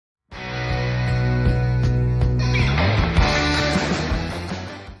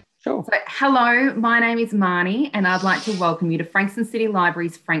Hello, my name is Marnie, and I'd like to welcome you to Frankston City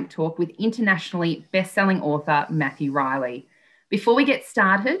Library's Frank Talk with internationally best-selling author Matthew Reilly. Before we get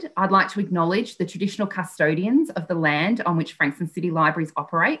started, I'd like to acknowledge the traditional custodians of the land on which Frankston City Libraries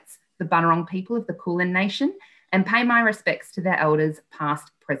operates, the Bunurong people of the Kulin Nation, and pay my respects to their elders past,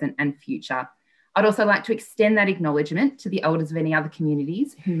 present and future. I'd also like to extend that acknowledgement to the elders of any other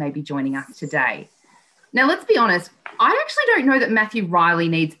communities who may be joining us today. Now, let's be honest, I actually don't know that Matthew Reilly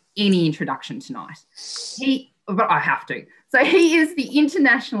needs any introduction tonight. But I have to. So he is the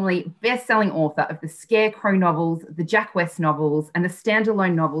internationally best-selling author of the Scarecrow novels, the Jack West novels, and the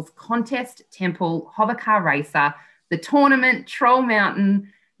standalone novels Contest, Temple, Hovercar Racer, The Tournament, Troll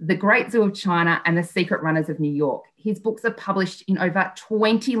Mountain, The Great Zoo of China, and The Secret Runners of New York. His books are published in over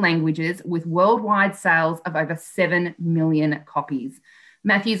 20 languages with worldwide sales of over 7 million copies.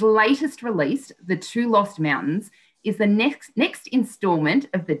 Matthew's latest release, The Two Lost Mountains, is the next instalment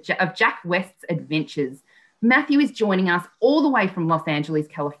of Jack West's adventures. Matthew is joining us all the way from Los Angeles,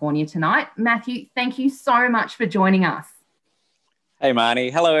 California tonight. Matthew, thank you so much for joining us. Hey,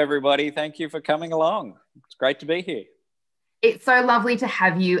 Marnie. Hello, everybody. Thank you for coming along. It's great to be here. It's so lovely to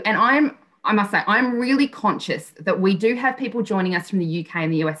have you. And I must say, I'm really conscious that we do have people joining us from the UK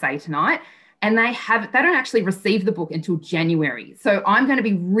and the USA tonight, and they don't actually receive the book until January. So I'm going to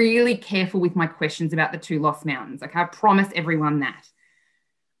be really careful with my questions about The Two Lost Mountains. Okay, I promise everyone that.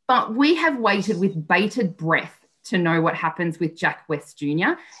 But we have waited with bated breath to know what happens with Jack West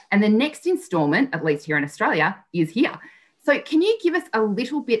Jr. And the next instalment, at least here in Australia, is here. So can you give us a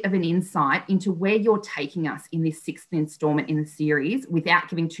little bit of an insight into where you're taking us in this sixth instalment in the series without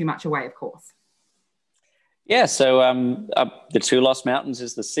giving too much away, of course? Yeah, so The Two Lost Mountains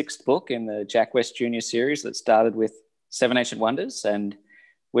is the sixth book in the Jack West Jr. series that started with 7 Ancient Wonders. And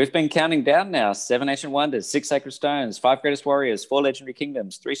we've been counting down now: 7 Ancient Wonders, 6 Sacred Stones, 5 Greatest Warriors, 4 Legendary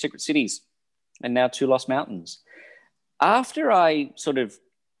Kingdoms, 3 Secret Cities, and now 2 Lost Mountains. After I sort of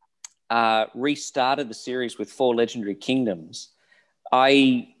restarted the series with 4 Legendary Kingdoms,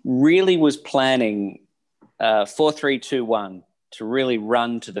 I really was planning 4, 3, 2, 1 to really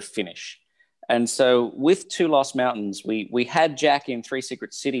run to the finish. And so with 2 Lost Mountains, we had Jack in 3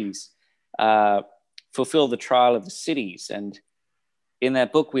 Secret Cities fulfill the trial of the cities. And in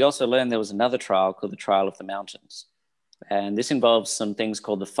that book, we also learned there was another trial called the Trial of the Mountains. And this involves some things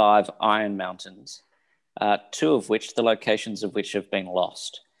called the 5 Iron Mountains, 2 of which, the locations of which have been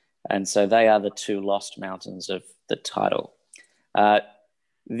lost. And so they are the 2 Lost Mountains of the title.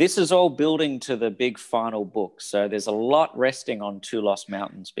 This is all building to the big final book. So there's a lot resting on 2 Lost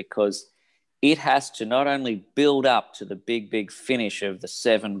Mountains because it has to not only build up to the big finish of the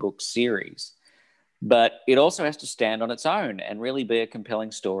 7-book series, but it also has to stand on its own and really be a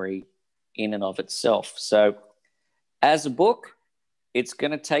compelling story in and of itself. So as a book, it's going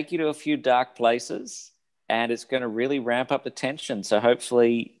to take you to a few dark places and it's going to really ramp up the tension. So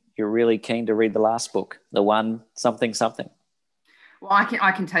hopefully you're really keen to read the last book, the one something. Well,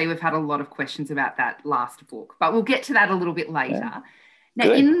 I can tell you we've had a lot of questions about that last book, but we'll get to that a little bit later. Yeah. Now,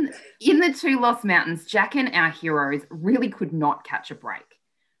 in the 2 Lost Mountains, Jack and our heroes really could not catch a break.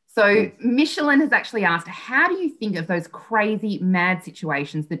 So Michelin has actually asked, how do you think of those crazy, mad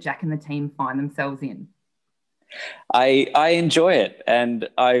situations that Jack and the team find themselves in? I enjoy it. And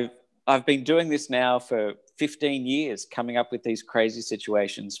I've been doing this now for 15 years, coming up with these crazy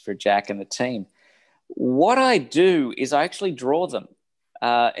situations for Jack and the team. What I do is I actually draw them.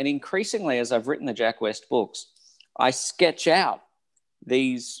 And increasingly, as I've written the Jack West books, I sketch out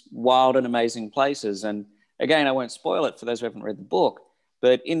these wild and amazing places. And again, I won't spoil it for those who haven't read the book,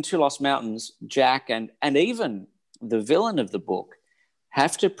 but in 2 Lost Mountains, Jack and even the villain of the book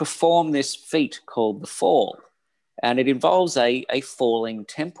have to perform this feat called the Fall. And it involves a falling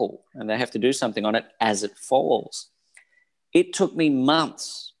temple, and they have to do something on it as it falls. It took me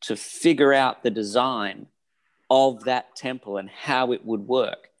months to figure out the design of that temple and how it would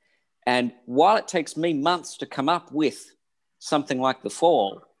work. And while it takes me months to come up with something like the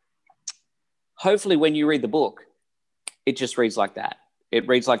Fall, hopefully when you read the book, it just reads like that. It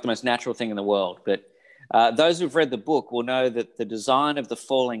reads like the most natural thing in the world. But those who've read the book will know that the design of the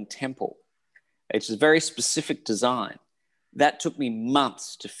falling temple, it's a very specific design. That took me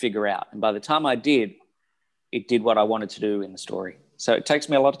months to figure out. And by the time I did, it did what I wanted to do in the story. So it takes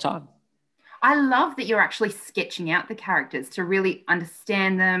me a lot of time. I love that you're actually sketching out the characters to really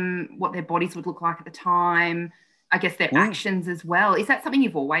understand them, what their bodies would look like at the time, I guess their actions as well. Is that something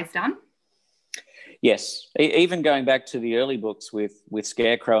you've always done? Yes. Even going back to the early books with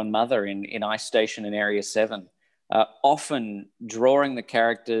Scarecrow and Mother in Ice Station and Area 7, often drawing the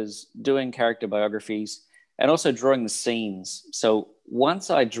characters, doing character biographies, and also drawing the scenes. So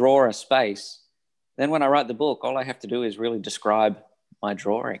once I draw a space, then when I write the book, all I have to do is really describe my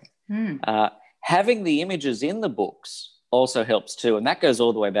drawing. Having the images in the books also helps too. And that goes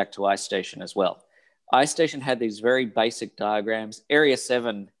all the way back to iStation as well. iStation had these very basic diagrams. Area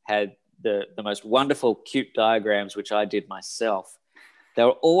 7 had the most wonderful, cute diagrams, which I did myself. They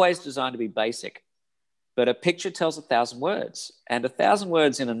were always designed to be basic. But a picture tells 1,000 words, and 1,000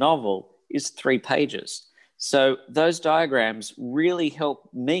 words in a novel is 3 pages. So those diagrams really help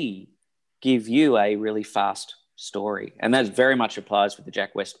me give you a really fast story. And that very much applies with the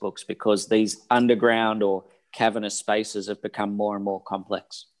Jack West books, because these underground or cavernous spaces have become more and more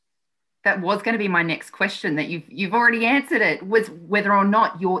complex. That was going to be my next question, that you've already answered it, was whether or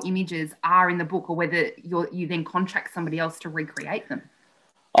not your images are in the book, or whether you then contract somebody else to recreate them.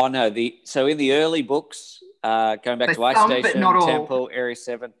 Oh, no. So in the early books, going back to iStation, Temple, Area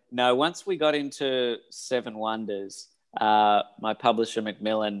 7. No, once we got into Seven Wonders, my publisher,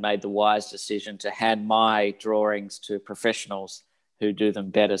 Macmillan, made the wise decision to hand my drawings to professionals who do them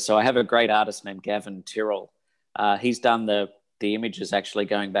better. So I have a great artist named Gavin Tyrrell. He's done the images actually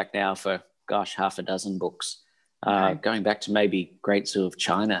going back now for, half a dozen books. Going back to maybe Great Zoo of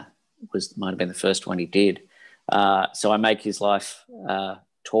China might have been the first one he did. So I make his life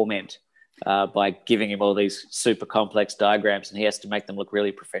torment by giving him all these super complex diagrams, and he has to make them look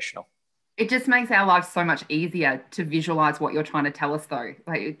really professional. It just makes our lives so much easier to visualize what you're trying to tell us, though.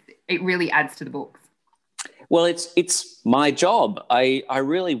 Like, it really adds to the books. Well, it's my job. I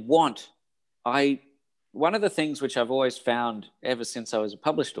really want. One of the things which I've always found ever since I was a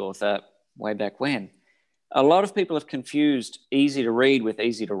published author, way back when, a lot of people have confused easy to read with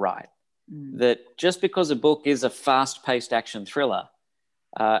easy to write. That just because a book is a fast-paced action thriller,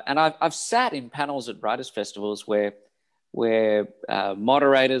 and I've sat in panels at writers' festivals where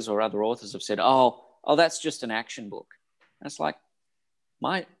moderators or other authors have said, oh, that's just an action book. And it's like,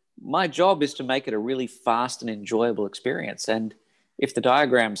 my job is to make it a really fast and enjoyable experience. And if the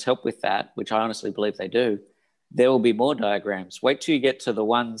diagrams help with that, which I honestly believe they do, there will be more diagrams. Wait till you get to the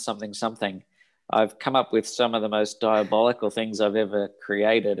one something something. I've come up with some of the most diabolical things I've ever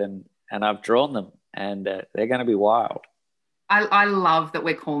created, and I've drawn them, and they're going to be wild. I love that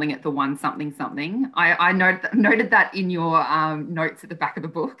we're calling it the one something something. I noted that in your notes at the back of the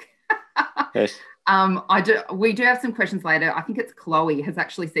book. Yes. We do have some questions later. I think it's Chloe has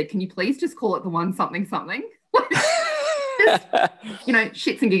actually said, can you please just call it the one something something? Just,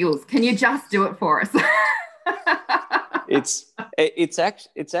 shits and giggles. Can you just do it for us?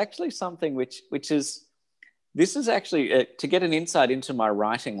 It's actually something which is, this is actually to get an insight into my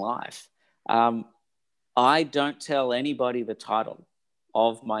writing life. I don't tell anybody the title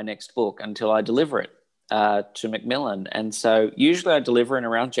of my next book until I deliver it to Macmillan. And so usually I deliver in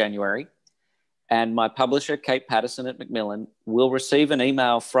around January, and my publisher, Kate Patterson at Macmillan, will receive an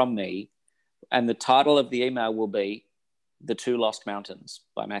email from me, and the title of the email will be The Two Lost Mountains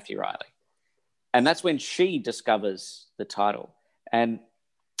by Matthew Reilly. And that's when she discovers the title. And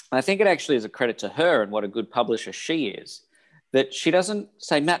I think it actually is a credit to her and what a good publisher she is, that she doesn't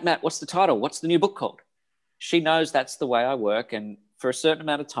say, Matt, what's the title? What's the new book called? She knows that's the way I work. And for a certain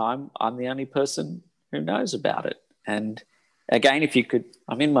amount of time, I'm the only person who knows about it. And again, if you could,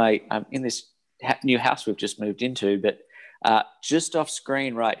 I'm in this new house we've just moved into, but just off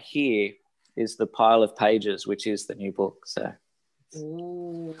screen right here is the pile of pages, which is the new book. So,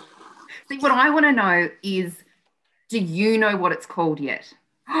 ooh. See, what I want to know is, do you know what it's called yet?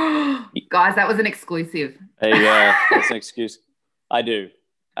 Guys, that was an exclusive. There you go. That's an excuse. I do.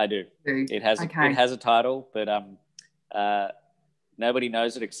 It has a title, but nobody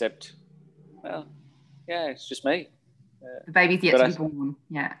knows it except, it's just me. The baby's yet to be born.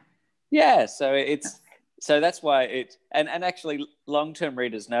 Yeah. Yeah. So that's why it, and actually long-term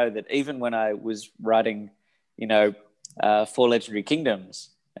readers know that even when I was writing, 4 Legendary Kingdoms,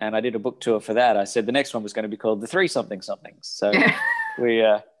 and I did a book tour for that, I said the next one was going to be called The Three Something Somethings. So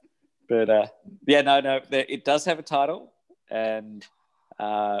it does have a title, and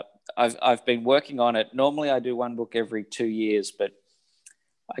I've been working on it. Normally I do one book every 2 years, but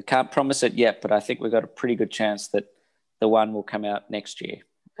I can't promise it yet, but I think we've got a pretty good chance that the one will come out next year,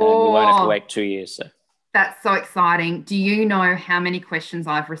 and we won't have to wait 2 years. So that's so exciting. Do you know how many questions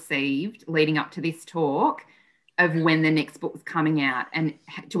I've received leading up to this talk of when the next book's coming out? And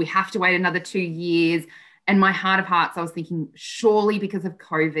do we have to wait another 2 years? And my heart of hearts, I was thinking, surely because of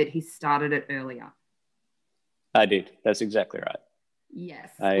COVID, he started it earlier. I did. That's exactly right. Yes.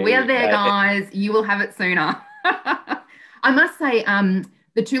 We are there, guys. You will have it sooner. I must say,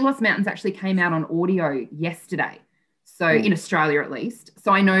 The Two Lost Mountains actually came out on audio yesterday. So in Australia, at least.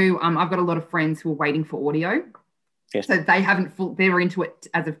 So I know I've got a lot of friends who are waiting for audio. Yes. So they they're into it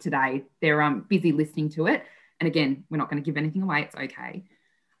as of today. They're busy listening to it. And again, we're not going to give anything away. It's okay.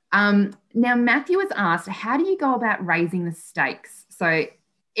 Now, Matthew has asked, how do you go about raising the stakes? So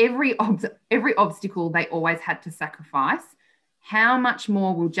every obstacle they always had to sacrifice. How much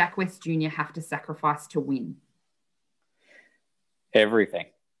more will Jack West Jr. have to sacrifice to win? Everything.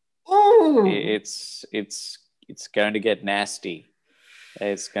 Oh, it's going to get nasty.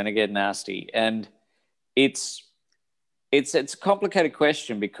 It's going to get nasty, and it's a complicated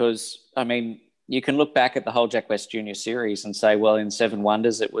question because, I mean, you can look back at the whole Jack West Jr. series and say, well, in Seven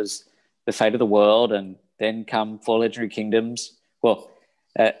Wonders it was the fate of the world, and then come Four Legendary Kingdoms. Well,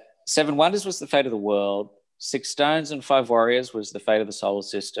 Seven Wonders was the fate of the world. Six Stones and Five Warriors was the fate of the solar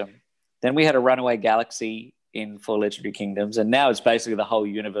system. Then we had a runaway galaxy in Four Legendary Kingdoms, and now it's basically the whole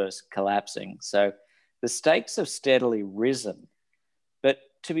universe collapsing. So the stakes have steadily risen. But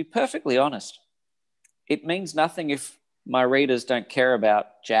to be perfectly honest, it means nothing if my readers don't care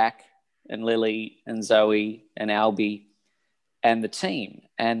about Jack and Lily and Zoe and Albie and the team.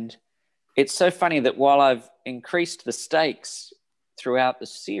 And it's so funny that while I've increased the stakes throughout the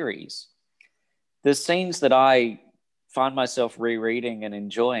series, the scenes that I find myself rereading and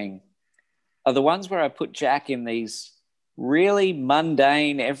enjoying are the ones where I put Jack in these really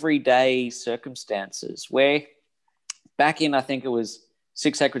mundane, everyday circumstances where back in, I think it was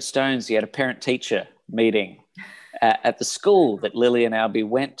Six Sacred Stones, he had a parent-teacher meeting at the school that Lily and Albie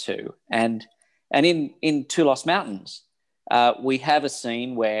went to. And in Two Lost Mountains, we have a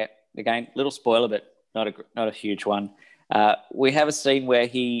scene where, again, little spoiler, but not a huge one. We have a scene where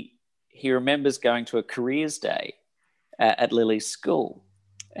he remembers going to a careers day at Lily's school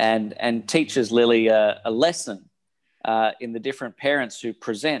and teaches Lily a lesson in the different parents who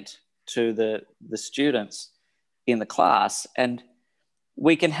present to the students in the class. And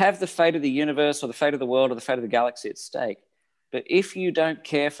we can have the fate of the universe or the fate of the world or the fate of the galaxy at stake, but if you don't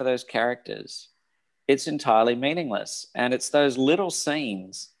care for those characters, it's entirely meaningless. And it's those little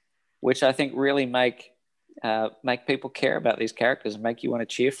scenes which I think really make people care about these characters and make you want to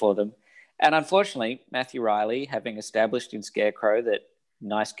cheer for them. And unfortunately, Matthew Reilly, having established in Scarecrow that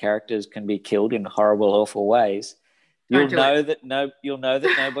nice characters can be killed in horrible, awful ways, you'll know that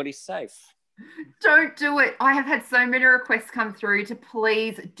nobody's safe. Don't do it. I have had so many requests come through to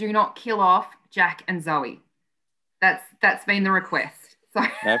please do not kill off Jack and Zoe. That's been the request. So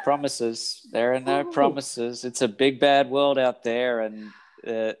no promises. There are no promises. It's a big bad world out there, and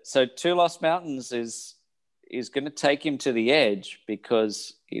so Two Lost Mountains is going to take him to the edge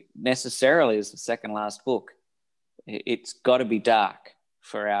because it necessarily is the second last book. It's got to be dark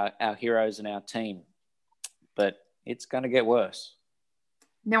for our heroes and our team, but it's going to get worse.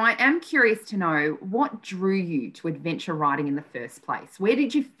 Now, I am curious to know what drew you to adventure writing in the first place. Where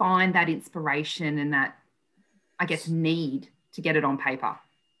did you find that inspiration and that, I guess, need to get it on paper?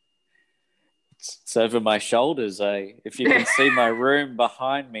 It's over my shoulders, if you can see my room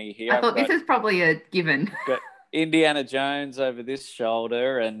behind me here. I thought this is probably a given. Got Indiana Jones over this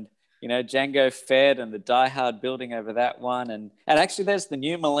shoulder and, Jango Fett and the Die Hard building over that one. And actually there's the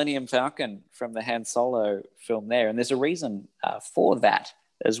new Millennium Falcon from the Han Solo film there. And there's a reason for that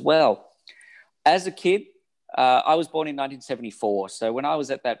as well. As a kid, I was born in 1974. So when I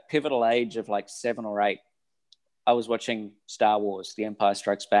was at that pivotal age of like 7 or 8, I was watching Star Wars, The Empire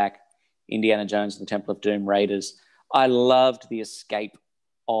Strikes Back, Indiana Jones and the Temple of Doom, Raiders. I loved the escape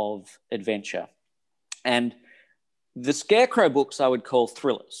of adventure. And the Scarecrow books I would call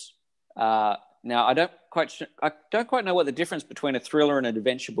thrillers. Now, I don't quite know what the difference between a thriller and an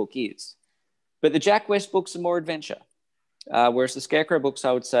adventure book is, but the Jack West books are more adventure, whereas the Scarecrow books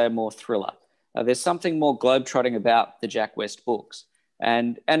I would say are more thriller. There's something more globetrotting about the Jack West books.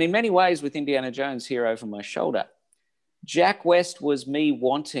 And in many ways, with Indiana Jones here over my shoulder, Jack West was me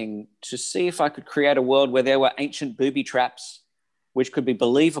wanting to see if I could create a world where there were ancient booby traps, which could be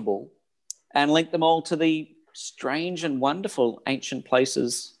believable, and link them all to the strange and wonderful ancient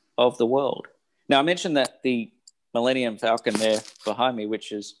places of the world. Now, I mentioned that the Millennium Falcon there behind me,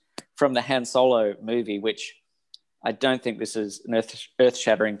 which is from the Han Solo movie, which I don't think this is an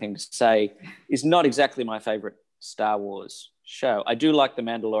earth-shattering thing to say, is not exactly my favorite Star Wars show. I do like The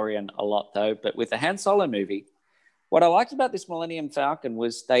Mandalorian a lot, though, but with the Han Solo movie, what I liked about this Millennium Falcon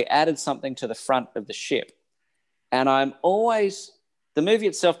was they added something to the front of the ship. And the movie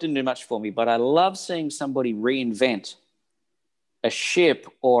itself didn't do much for me, but I love seeing somebody reinvent a ship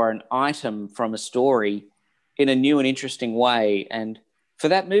or an item from a story in a new and interesting way. And for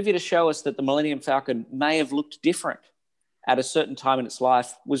that movie to show us that the Millennium Falcon may have looked different at a certain time in its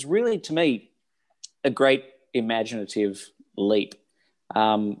life was really, to me, a great imaginative leap.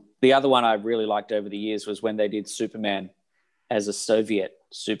 The other one I really liked over the years was when they did Superman as a Soviet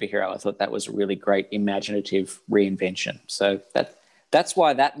superhero. I thought that was a really great imaginative reinvention. So that's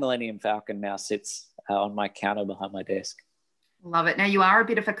why that Millennium Falcon now sits on my counter behind my desk. Love it. Now, you are a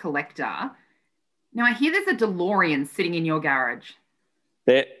bit of a collector. Now, I hear there's a DeLorean sitting in your garage.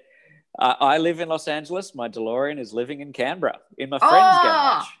 I live in Los Angeles. My DeLorean is living in Canberra in my friend's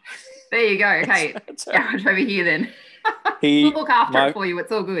garage. There you go. Okay. Garage over here then. We'll look after it for you.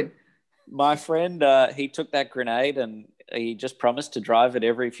 It's all good. My friend, he took that grenade and he just promised to drive it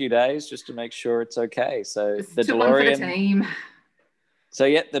every few days just to make sure it's okay. So just the took DeLorean. One for the team. So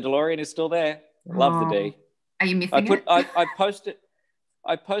yeah, the DeLorean is still there. Love the D. Are you missing it?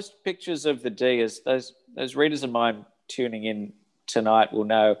 I post pictures of the D, as those readers of mine tuning in tonight will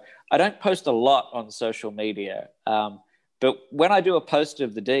know. I don't post a lot on social media, but when I do a post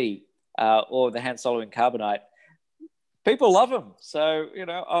of the D or the Han Solo in Carbonite, people love them. So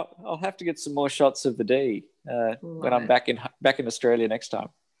I'll have to get some more shots of the D when I'm back in Australia next time.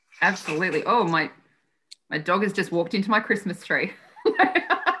 Absolutely. Oh, my dog has just walked into my Christmas tree.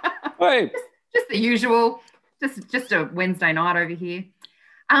 Hey. Just the usual. Just a Wednesday night over here.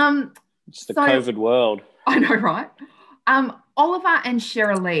 It's the COVID world. I know, right? Oliver and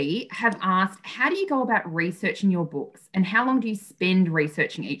Cheryl Lee have asked, how do you go about researching your books and how long do you spend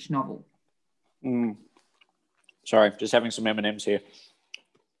researching each novel? Sorry, just having some M&Ms here.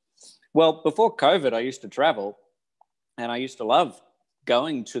 Well, before COVID, I used to travel and I used to love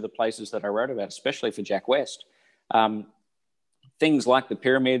going to the places that I wrote about, especially for Jack West. Things like the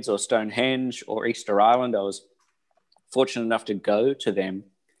pyramids or Stonehenge or Easter Island, I was fortunate enough to go to them.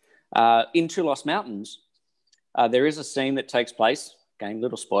 In Two Lost Mountains, there is a scene that takes place, again,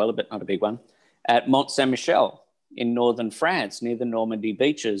 little spoiler, but not a big one, at Mont Saint-Michel in northern France, near the Normandy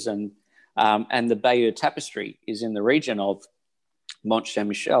beaches, and the Bayeux Tapestry is in the region of Mont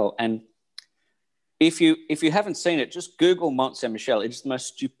Saint-Michel. And if you haven't seen it, just Google Mont Saint-Michel. It's the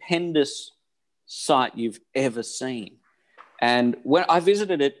most stupendous sight you've ever seen. And when I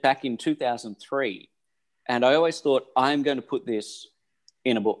visited it back in 2003, and I always thought, I'm going to put this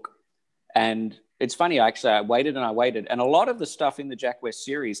in a book. And it's funny, actually, I waited. And a lot of the stuff in the Jack West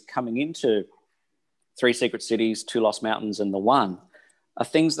series coming into Three Secret Cities, Two Lost Mountains, and The One are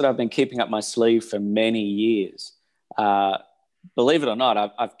things that I've been keeping up my sleeve for many years. Believe it or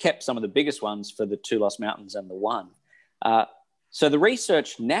not, I've kept some of the biggest ones for the Two Lost Mountains and The One. So the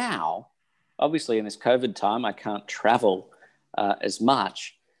research now, obviously in this COVID time, I can't travel as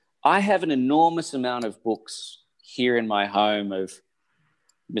much. I have an enormous amount of books here in my home of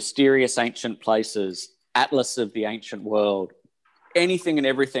mysterious ancient places, atlas of the ancient world, anything and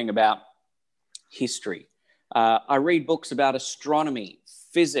everything about history. I read books about astronomy,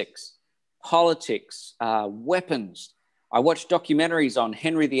 physics, politics, weapons. I watch documentaries on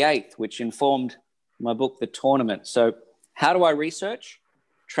Henry VIII, which informed my book, The Tournament. So how do I research?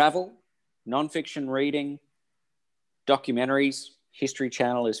 Travel, nonfiction reading, documentaries. History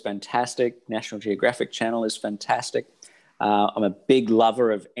Channel is fantastic. National Geographic Channel is fantastic. I'm a big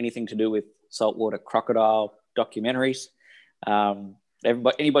lover of anything to do with saltwater crocodile documentaries.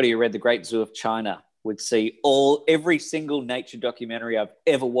 Anybody who read The Great Zoo of China would see every single nature documentary I've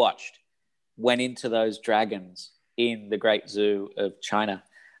ever watched went into those dragons in the Great Zoo of China.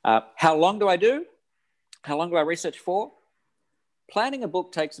 How long do I do? How long do I research for? Planning a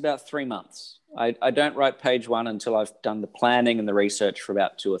book takes about 3 months. I don't write page one until I've done the planning and the research for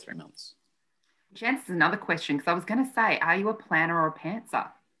about 2 or 3 months. Which answers another question, because I was going to say, are you a planner or a pantser?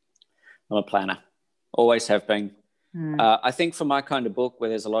 I'm a planner. Always have been. I think for my kind of book where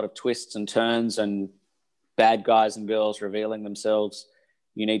there's a lot of twists and turns and bad guys and girls revealing themselves,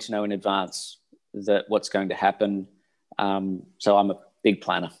 you need to know in advance what's going to happen. So I'm a big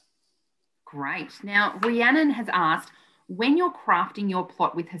planner. Great. Now, Rhiannon has asked, when you're crafting your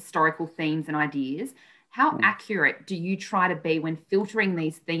plot with historical themes and ideas, how accurate do you try to be when filtering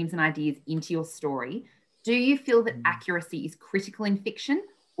these themes and ideas into your story? Do you feel that accuracy is critical in fiction,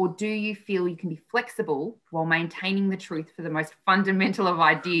 or do you feel you can be flexible while maintaining the truth for the most fundamental of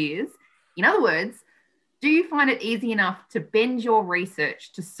ideas? In other words, do you find it easy enough to bend your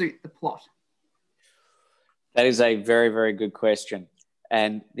research to suit the plot? That is a very, very good question.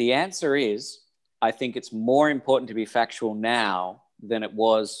 And the answer is, I think it's more important to be factual now than it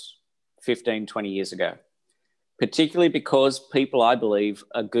was 15, 20 years ago, particularly because people, I believe,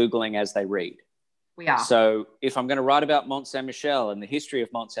 are Googling as they read. We are. So if I'm going to write about Mont Saint-Michel and the history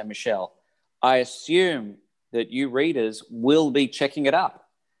of Mont Saint-Michel, I assume that you readers will be checking it up.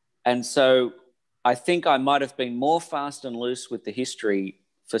 And so I think I might have been more fast and loose with the history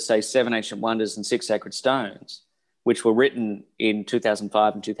for, say, 7 Ancient Wonders and 6 Sacred Stones which were written in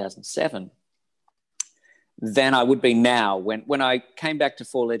 2005 and 2007, than I would be now. When I came back to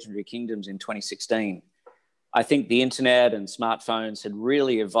Four Legendary Kingdoms in 2016, I think the internet and smartphones had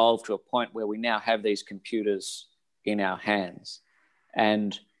really evolved to a point where we now have these computers in our hands.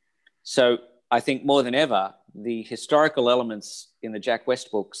 And so I think more than ever, the historical elements in the Jack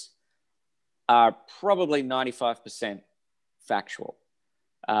West books are probably 95% factual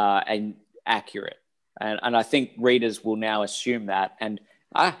and accurate. And I think readers will now assume that. And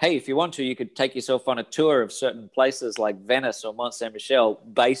hey, if you want to, you could take yourself on a tour of certain places like Venice or Mont Saint Michel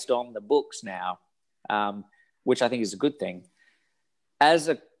based on the books now, which I think is a good thing. As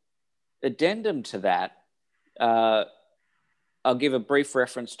an addendum to that, I'll give a brief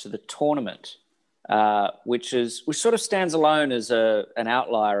reference to the tournament, which sort of stands alone as an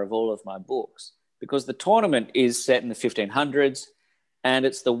outlier of all of my books, because the tournament is set in the 1500s, and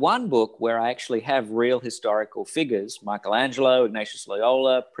it's the one book where I actually have real historical figures: Michelangelo, Ignatius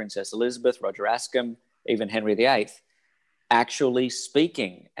Loyola, Princess Elizabeth, Roger Ascham, even Henry VIII, actually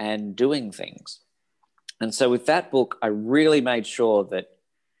speaking and doing things. And so with that book, I really made sure that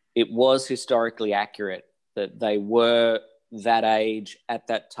it was historically accurate, that they were that age at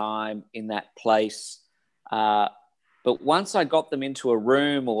that time in that place. But once I got them into a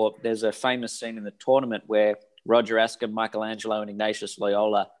room, or there's a famous scene in the tournament where Roger Ascham, Michelangelo, and Ignatius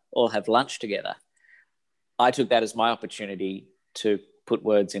Loyola all have lunch together, I took that as my opportunity to put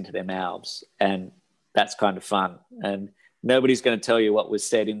words into their mouths. And that's kind of fun. And nobody's going to tell you what was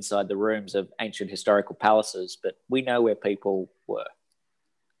said inside the rooms of ancient historical palaces, but we know where people were.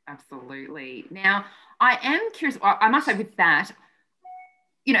 Absolutely. Now, I am curious, I must say with that,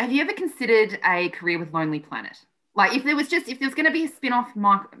 have you ever considered a career with Lonely Planet? Like if there was going to be a spin-off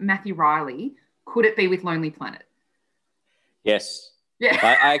Matthew Reilly, could it be with Lonely Planet? Yes.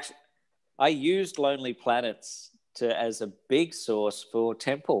 Yeah. I used Lonely Planets as a big source for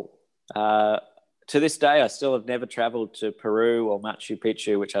Temple. To this day, I still have never traveled to Peru or Machu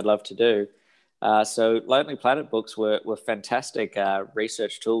Picchu, which I'd love to do. So Lonely Planet books were fantastic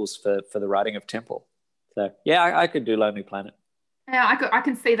research tools for the writing of Temple. So yeah, I could do Lonely Planet. Yeah, I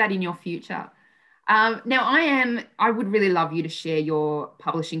can see that in your future. Now I would really love you to share your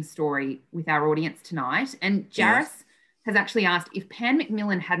publishing story with our audience tonight. And Jairus has actually asked, if Pan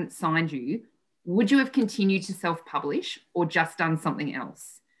Macmillan hadn't signed you, would you have continued to self-publish or just done something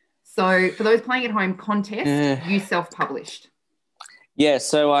else? So for those playing at home, Contest, you self-published. Yeah,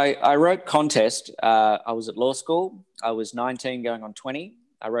 so I wrote Contest. I was at law school. I was 19 going on 20.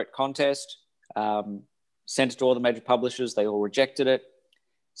 I wrote Contest, sent it to all the major publishers. They all rejected it.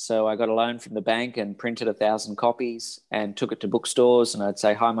 So I got a loan from the bank and printed 1,000 copies and took it to bookstores. And I'd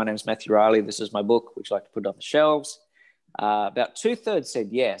say, hi, my name's Matthew Reilly. This is my book. Would you like to put it on the shelves? About 2/3 said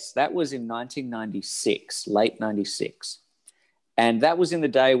yes. That was in 1996, late 96. And that was in the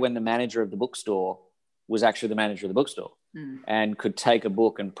day when the manager of the bookstore was actually the manager of the bookstore and could take a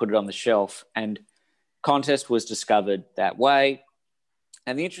book and put it on the shelf. And Contest was discovered that way.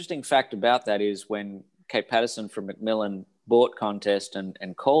 And the interesting fact about that is when Kate Patterson from Macmillan bought Contest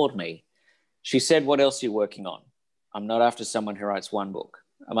and called me, she said, what else are you working on? I'm not after someone who writes one book.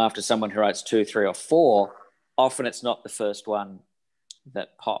 I'm after someone who writes 2, 3, or 4. Often it's not the first one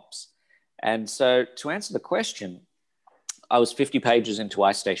that pops. And so to answer the question, I was 50 pages into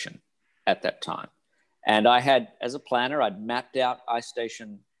iStation at that time. And I had, as a planner, I'd mapped out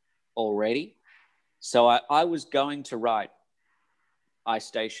iStation already. So I was going to write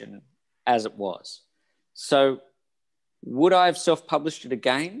iStation as it was. So would I have self-published it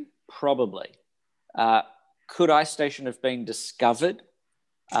again? Probably. Could iStation have been discovered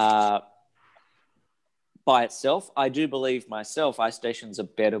by itself? I do believe myself iStation's a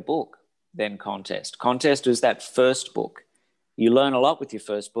better book than Contest. Contest is that first book. You learn a lot with your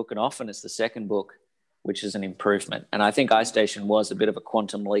first book, and often it's the second book, which is an improvement. And I think iStation was a bit of a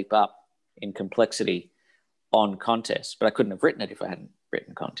quantum leap up in complexity on Contest, but I couldn't have written it if I hadn't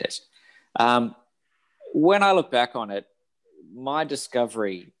written Contest. When I look back on it, my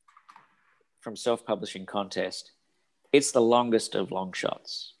discovery from self-publishing Contest, it's the longest of long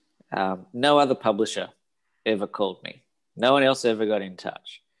shots. No other publisher ever called me. No one else ever got in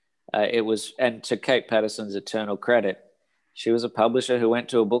touch. And to Kate Patterson's eternal credit, she was a publisher who went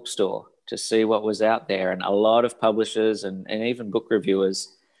to a bookstore to see what was out there. And a lot of publishers and even book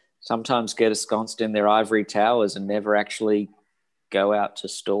reviewers sometimes get ensconced in their ivory towers and never actually go out to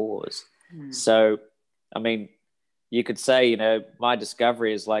stores. So, I mean, you could say, my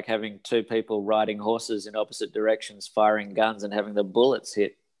discovery is like having two people riding horses in opposite directions, firing guns and having the bullets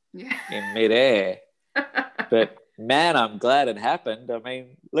hit in midair. But man, I'm glad it happened. I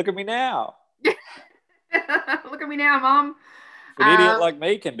mean, look at me now. Look at me now, Mum. If an idiot like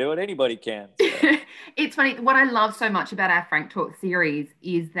me can do it, anybody can. So. It's funny. What I love so much about our Frank Talk series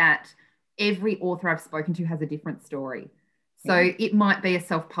is that every author I've spoken to has a different story. So it might be a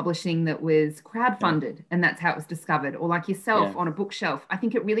self-publishing that was crowdfunded and that's how it was discovered, or like yourself on a bookshelf. I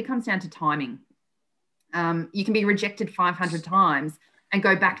think it really comes down to timing. You can be rejected 500 times and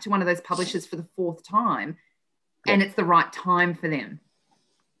go back to one of those publishers for the fourth time and it's the right time for them.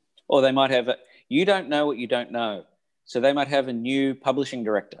 Or they might have you don't know what you don't know. So they might have a new publishing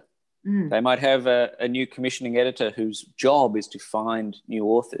director. They might have a new commissioning editor whose job is to find new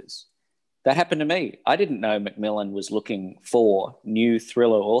authors. That happened to me. I didn't know Macmillan was looking for new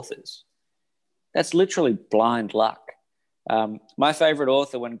thriller authors. That's literally blind luck. My favourite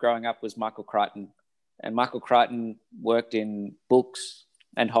author when growing up was Michael Crichton. And Michael Crichton worked in books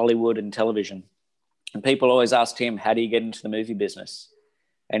and Hollywood and television. And people always asked him, how do you get into the movie business?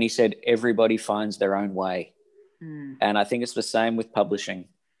 And he said, everybody finds their own way. And I think it's the same with publishing.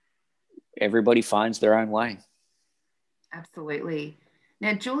 Everybody finds their own way. Absolutely.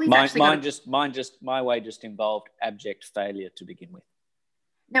 Now, Julie's my way just involved abject failure to begin with.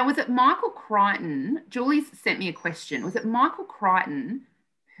 Now, was it Michael Crichton? Julie's sent me a question. Was it Michael Crichton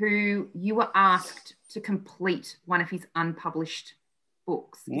who you were asked to complete one of his unpublished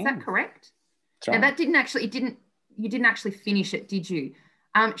books? Is that correct? Right. Now, you didn't actually finish it, did you?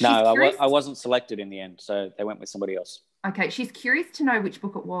 No, I wasn't selected in the end, so they went with somebody else. Okay, she's curious to know which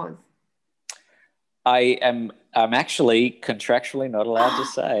book it was. I'm actually contractually not allowed to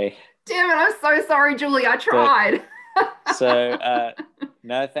say. Damn it, I'm so sorry, Julie. I tried.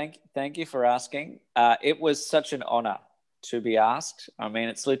 No, thank you for asking. It was such an honor to be asked. I mean,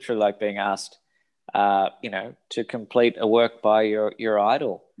 it's literally like being asked, to complete a work by your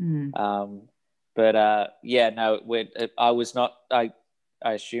idol. I was not.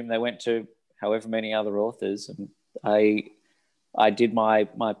 I assume they went to however many other authors, and I did my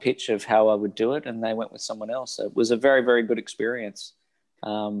pitch of how I would do it, and they went with someone else. So it was a very, very good experience.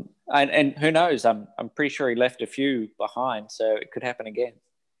 And who knows? I'm pretty sure he left a few behind, so it could happen again.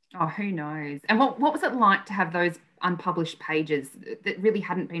 Oh, who knows? And what was it like to have those unpublished pages that really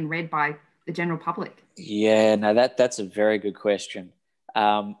hadn't been read by the general public? Yeah, no, that's a very good question.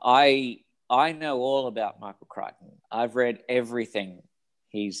 I know all about Michael Crichton. I've read everything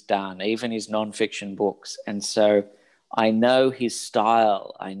he's done, even his non-fiction books, and so I know his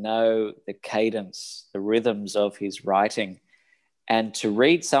style. I know the cadence, the rhythms of his writing, and to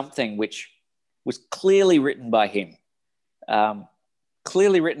read something which was clearly written by him,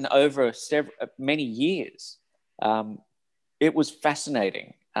 clearly written over many years. It was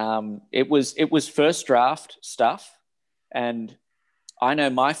fascinating. It was first draft stuff, and I know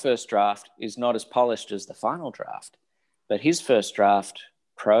my first draft is not as polished as the final draft, but his first draft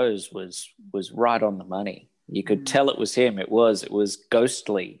prose was right on the money. You could tell it was him. It was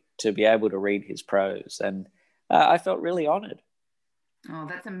ghostly to be able to read his prose, and I felt really honoured. Oh,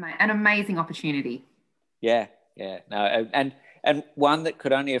 that's an amazing opportunity. Yeah. No, and one that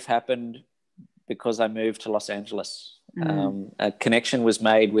could only have happened because I moved to Los Angeles. A connection was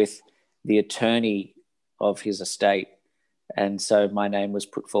made with the attorney of his estate, and so my name was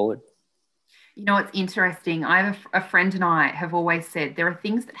put forward. You know, it's interesting. I have a friend and I have always said there are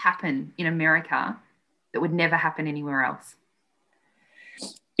things that happen in America that would never happen anywhere else.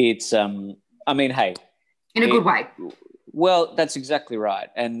 It's, I mean, hey. In a good way. Well, that's exactly right.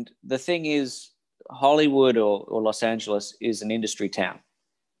 And the thing is, Hollywood or Los Angeles is an industry town.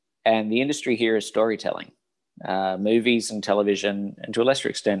 And the industry here is storytelling, movies and television, and to a lesser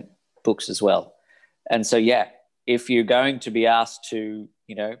extent, books as well. And so, yeah, if you're going to be asked to,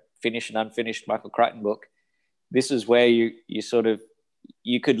 finish an unfinished Michael Crichton book, this is where you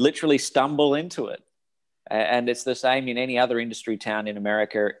could literally stumble into it. And it's the same in any other industry town in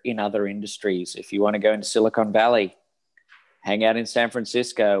America, in other industries. If you want to go into Silicon Valley, hang out in San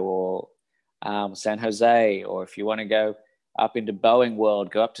Francisco or San Jose, or if you want to go up into Boeing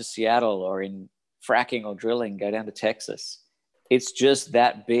world, go up to Seattle, or in fracking or drilling, go down to Texas. It's just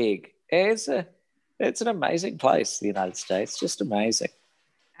that big. It's an amazing place, the United States, just amazing.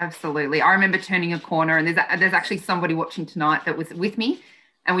 Absolutely. I remember turning a corner, and there's actually somebody watching tonight that was with me,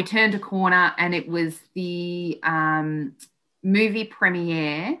 and we turned a corner, and it was the movie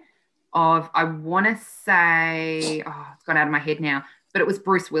premiere of, I want to say, it's gone out of my head now, but it was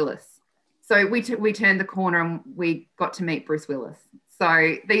Bruce Willis. So we turned the corner and we got to meet Bruce Willis. So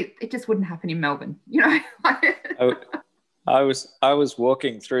it just wouldn't happen in Melbourne, I was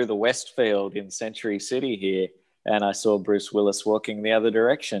walking through the Westfield in Century City here, and I saw Bruce Willis walking the other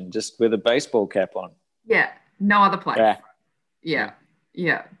direction, just with a baseball cap on. Yeah, no other place. Yeah.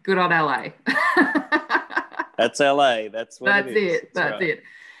 Good on LA. That's LA. That's what That's it is. it. That's it.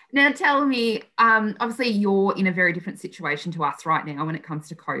 Now, tell me, obviously you're in a very different situation to us right now when it comes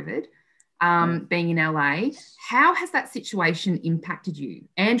to COVID, being in LA. How has that situation impacted you?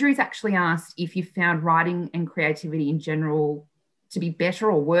 Andrew's actually asked if you found writing and creativity in general to be better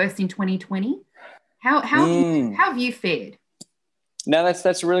or worse in 2020. How have you fared? No,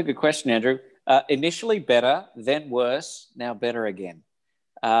 that's a really good question, Andrew. Initially better, then worse, now better again.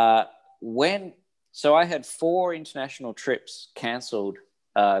 So I had 4 international trips cancelled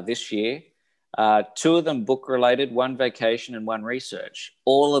this year. 2 of them book related, 1 vacation and 1 research.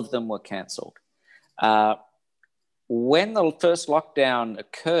 All of them were cancelled. When the first lockdown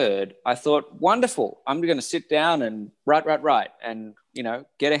occurred, I thought, wonderful, I'm going to sit down and write, and,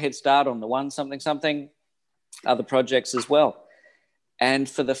 get a head start on the one something, other projects as well. And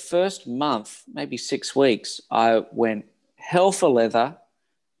for the first month, maybe 6 weeks, I went hell for leather,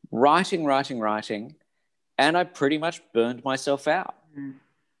 writing, and I pretty much burned myself out.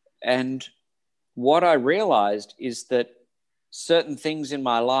 And what I realized is that certain things in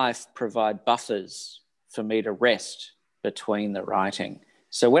my life provide buffers for me to rest between the writing.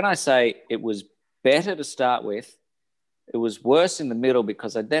 So when I say it was better to start with, it was worse in the middle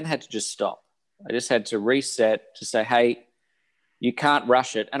because I then had to just stop. I just had to reset to say, hey, you can't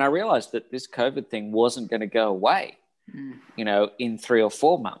rush it. And I realized that this COVID thing wasn't going to go away, in 3 or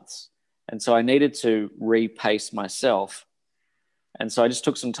 4 months. And so I needed to repace myself. And so I just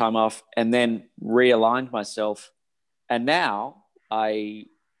took some time off and then realigned myself. And now I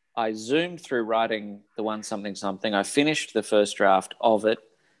zoomed through writing the one something. I finished the first draft of it.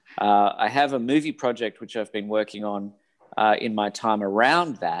 I have a movie project which I've been working on in my time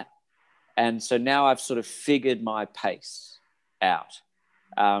around that. And so now I've sort of figured my pace out.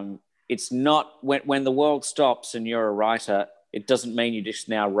 It's not when the world stops and you're a writer, it doesn't mean you just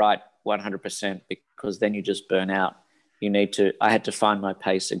now write 100% because then you just burn out. I had to find my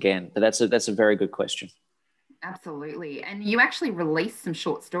pace again. But that's a very good question. Absolutely. And you actually released some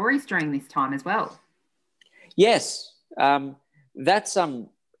short stories during this time as well. Yes.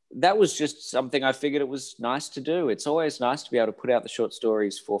 That was just something I figured it was nice to do. It's always nice to be able to put out the short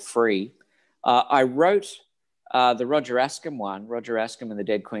stories for free. I wrote the Roger Askham one, Roger Askham and the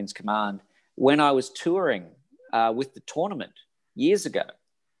Dead Queen's Command, when I was touring with the tournament years ago.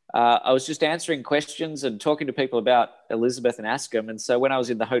 I was just answering questions and talking to people about Elizabeth and Askham. And so when I was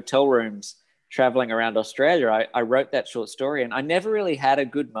in the hotel rooms traveling around Australia, I wrote that short story and I never really had a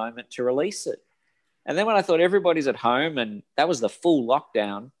good moment to release it. And then when I thought everybody's at home and that was the full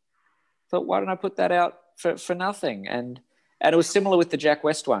lockdown, I thought, why don't I put that out for nothing? And it was similar with the Jack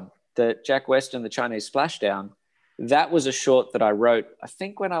West one, the Jack West and the Chinese Splashdown. That was a short that I wrote, I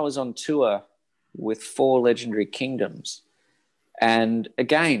think when I was on tour with 4 Legendary Kingdoms. And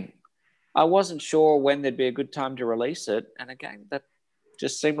again, I wasn't sure when there'd be a good time to release it. And again, that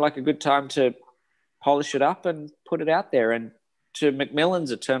just seemed like a good time to polish it up and put it out there. And to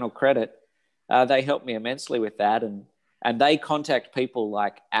Macmillan's eternal credit, they helped me immensely with that. And they contact people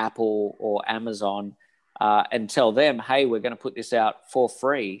like Apple or Amazon and tell them, hey, we're going to put this out for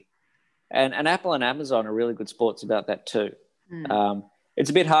free. And Apple and Amazon are really good sports about that too. It's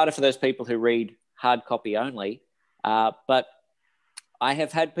a bit harder for those people who read hard copy only, but I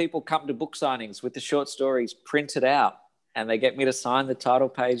have had people come to book signings with the short stories printed out and they get me to sign the title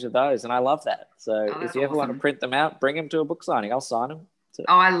page of those. And I love that. So if you ever want to print them out, bring them to a book signing. I'll sign them. So.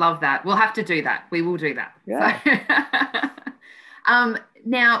 Oh, I love that. We'll have to do that. We will do that. Yeah. So,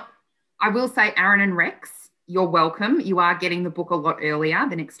 now, I will say, Aaron and Rex, you're welcome. You are getting the book a lot earlier,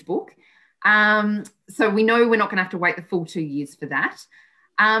 the next book. So we know we're not going to have to wait the full 2 years for that.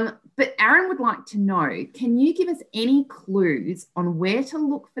 But Aaron would like to know, can you give us any clues on where to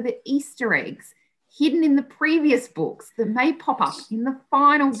look for the Easter eggs hidden in the previous books that may pop up in the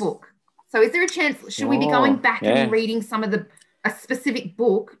final book? So is there a chance, should we be going back and reading some of a specific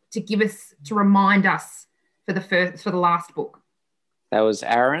book to remind us for the last book? That was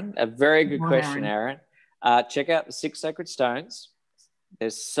Aaron. A very good question, Aaron. Check out the 6 Sacred Stones.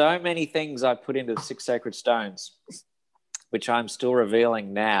 There's so many things I put into the 6 Sacred Stones, which I'm still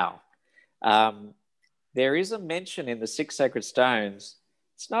revealing now. There is a mention in the 6 Sacred Stones.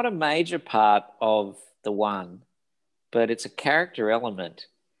 It's not a major part of the one, but it's a character element.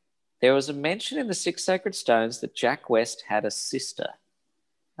 There was a mention in the 6 Sacred Stones that Jack West had a sister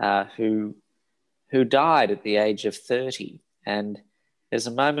who died at the age of 30. And there's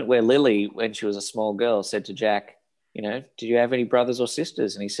a moment where Lily, when she was a small girl, said to Jack, did you have any brothers or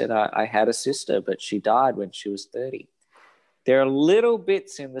sisters? And he said, I had a sister, but she died when she was 30. There are little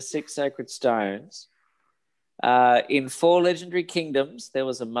bits in the 6 Sacred Stones. In 4 Legendary Kingdoms, there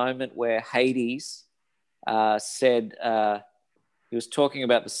was a moment where Hades said he was talking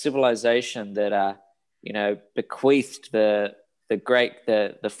about the civilization that bequeathed the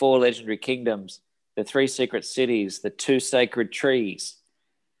four legendary kingdoms, the three secret cities, the two sacred trees.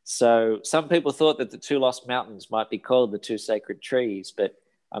 So some people thought that the two lost mountains might be called the two sacred trees, but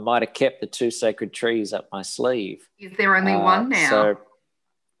I might have kept the two sacred trees up my sleeve. Is there only one now?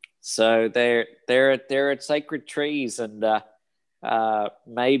 So they're at sacred trees, and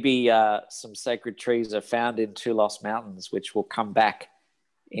maybe some sacred trees are found in two lost mountains, which will come back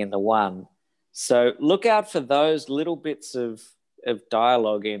in the one. So look out for those little bits of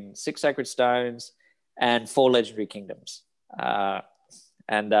dialogue in Six Sacred Stones and Four Legendary Kingdoms.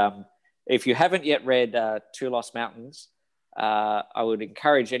 And if you haven't yet read Two Lost Mountains, I would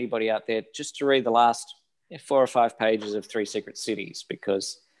encourage anybody out there just to read the last 4 or 5 pages of Three Secret Cities,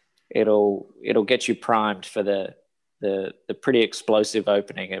 because it'll get you primed for the pretty explosive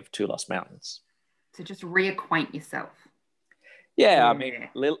opening of Two Lost Mountains. So just reacquaint yourself. Yeah, I mean,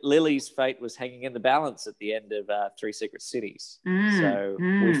 Lily's fate was hanging in the balance at the end of Three Secret Cities. So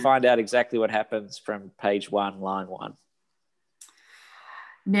we find out exactly what happens from page 1, line 1.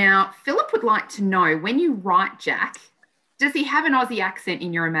 Now, Philip would like to know, when you write Jack, does he have an Aussie accent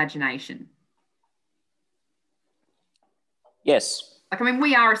in your imagination? Yes. Like, I mean,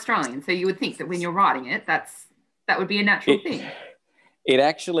 we are Australian, so you would think that when you're writing it, that would be a natural thing. It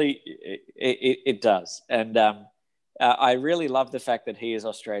actually, it does. And I really love the fact that he is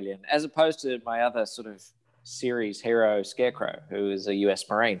Australian, as opposed to my other sort of series hero, Scarecrow, who is a US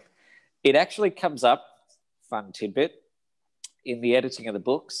Marine. It actually comes up, fun tidbit, in the editing of the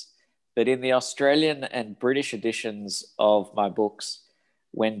books, but in the Australian and British editions of my books,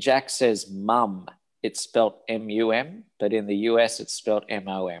 when Jack says mum, it's spelt M-U-M, but in the US it's spelt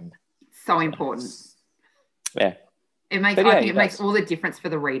M-O-M. So important. Yeah. I think it makes all the difference for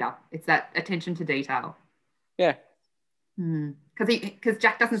the reader. It's that attention to detail. Yeah. Because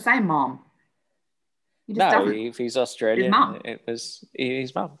Jack doesn't say mom. He just doesn't. If he's Australian, his mum. It was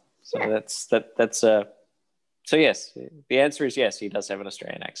his mum. So yeah. that's so yes, the answer is yes, he does have an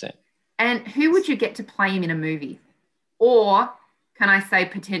Australian accent. And who would you get to play him in a movie? Or can I say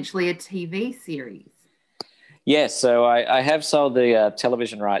potentially a TV series? Yes, so I have sold the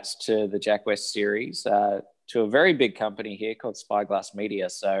television rights to the Jack West series to a very big company here called Spyglass Media.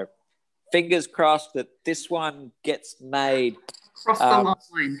 So fingers crossed that this one gets made. Cross the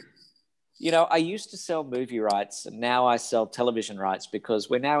line. You know, I used to sell movie rights, and now I sell television rights, because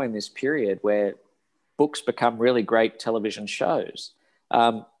we're now in this period where books become really great television shows.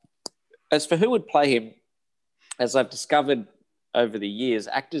 As for who would play him, as I've discovered over the years,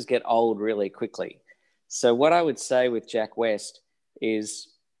 actors get old really quickly. So what I would say with Jack West is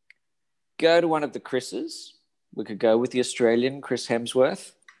go to one of the Chris's. We could go with the Australian Chris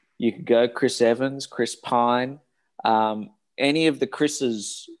Hemsworth. You could go Chris Evans, Chris Pine, any of the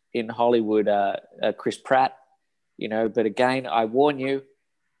Chris's in Hollywood, Chris Pratt, but again, I warn you,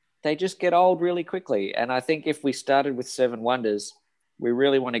 they just get old really quickly. And I think if we started with Seven Wonders, we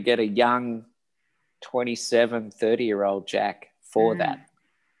really want to get a young 27, 30-year-old Jack for that.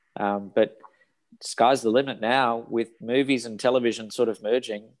 But sky's the limit now with movies and television sort of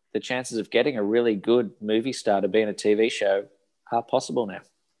merging. The chances of getting a really good movie star to be in a TV show are possible now.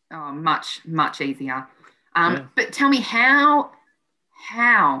 Oh, much, much easier. But tell me, how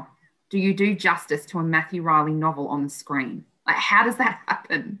do you do justice to a Matthew Reilly novel on the screen? Like, how does that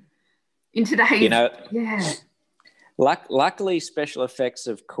happen in today's... Luckily, special effects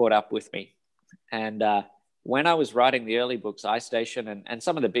have caught up with me. And when I was writing the early books, iStation and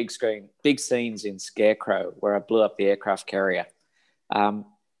some of the big scenes in Scarecrow, where I blew up the aircraft carrier,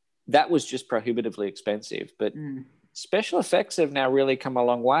 that was just prohibitively expensive. But special effects have now really come a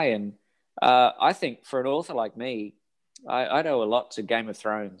long way. And I think for an author like me, I owe a lot to Game of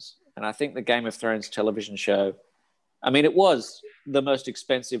Thrones. And I think the Game of Thrones television show, I mean, it was the most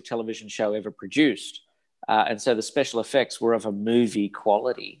expensive television show ever produced. And so the special effects were of a movie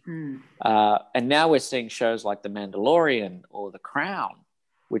quality. And now we're seeing shows like The Mandalorian or The Crown,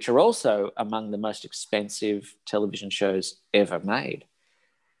 which are also among the most expensive television shows ever made.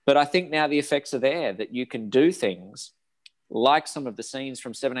 But I think now the effects are there, that you can do things like some of the scenes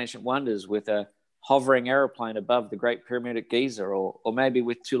from Seven Ancient Wonders with a hovering aeroplane above the Great Pyramid at Giza, or maybe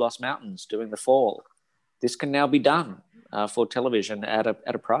with Two Lost Mountains doing the fall. This can now be done for television at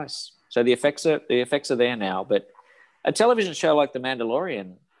a price. So the effects are there now. But a television show like The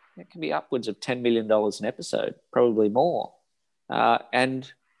Mandalorian, it can be upwards of $10 million an episode, probably more.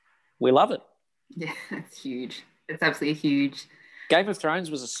 And we love it. Yeah, it's huge. It's absolutely huge. Game of Thrones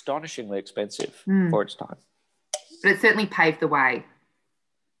was astonishingly expensive for its time. But it certainly paved the way.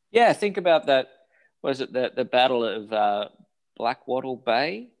 Yeah, think about that. was it the Battle of Blackwater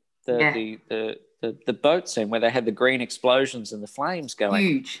Bay, the boat scene where they had the green explosions and the flames going.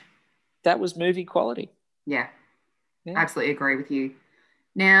 Huge. That was movie quality. Yeah. Absolutely agree with you.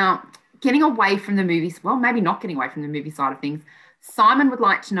 Now, getting away from the movies, well, maybe not getting away from the movie side of things, Simon would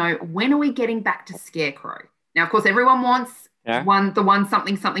like to know, when are we getting back to Scarecrow? Now, of course, everyone wants the one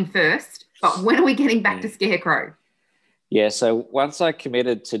something first, but when are we getting back to Scarecrow? Yeah, so once I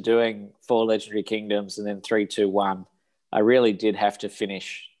committed to doing 4 Legendary Kingdoms and then 3, 2, 1, I really did have to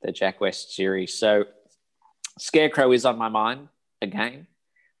finish the Jack West series. So Scarecrow is on my mind again.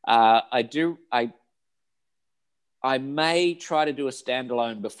 I may try to do a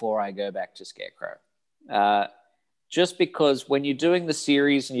standalone before I go back to Scarecrow. Just because when you're doing the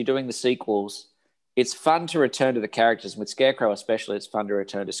series and you're doing the sequels, it's fun to return to the characters. With Scarecrow especially, it's fun to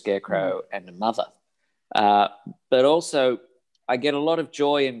return to Scarecrow and the Mother. But also, I get a lot of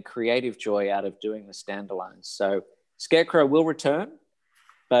joy and creative joy out of doing the standalones. So Scarecrow will return,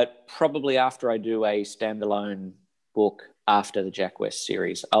 but probably after I do a standalone book after the Jack West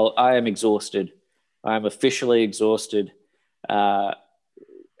series. I am exhausted. I am officially exhausted. You've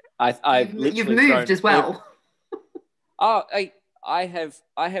moved as well. I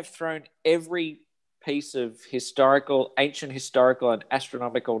have thrown every piece of ancient historical and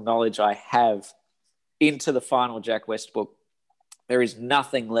astronomical knowledge I have into the final Jack West book. There is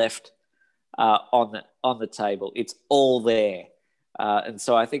nothing left on the table. It's all there. And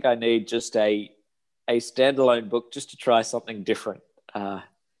so I think I need just a standalone book just to try something different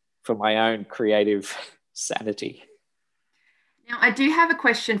for my own creative sanity. Now, I do have a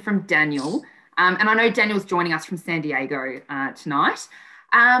question from Daniel, and I know Daniel's joining us from San Diego tonight.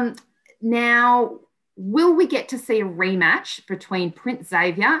 Now, will we get to see a rematch between Prince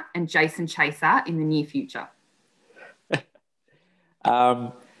Xavier and Jason Chaser in the near future?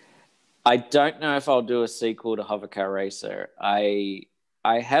 I don't know if I'll do a sequel to Hovercar Racer. I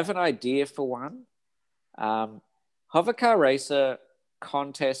have an idea for one. Hovercar Racer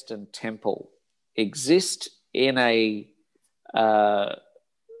Contest and Temple exist in a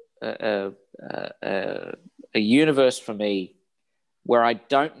universe for me where I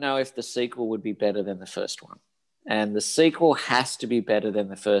don't know if the sequel would be better than the first one. And the sequel has to be better than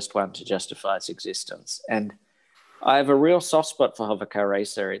the first one to justify its existence. And I have a real soft spot for Hovercar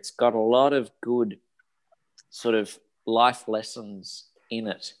Racer. It's got a lot of good sort of life lessons in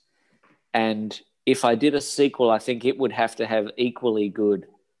it. And if I did a sequel, I think it would have to have equally good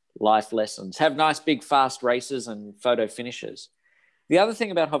life lessons, have nice big fast races and photo finishes. The other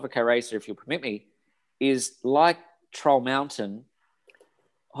thing about Hovercar Racer, if you'll permit me, is like Troll Mountain,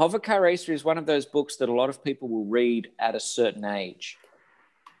 Hovercar Racer is one of those books that a lot of people will read at a certain age.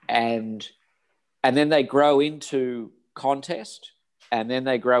 And then they grow into Contest, and then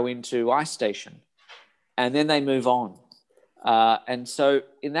they grow into Ice Station, and then they move on. And so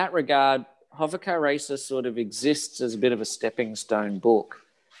in that regard, Hovercar Racer sort of exists as a bit of a stepping stone book.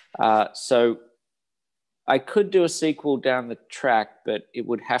 So I could do a sequel down the track, but it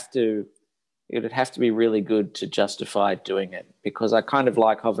would have to be really good to justify doing it, because I kind of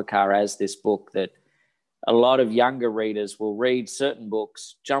like Hovercar as this book that a lot of younger readers will read certain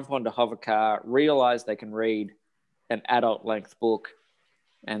books, jump onto Hovercar, realize they can read an adult length book,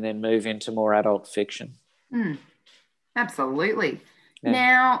 and then move into more adult fiction. Absolutely. Yeah.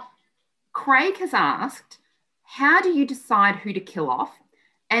 Now, Craig has asked, how do you decide who to kill off?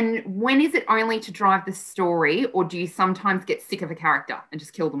 And when is it only to drive the story, or do you sometimes get sick of a character and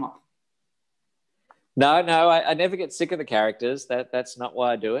just kill them off? No, I never get sick of the characters. That's not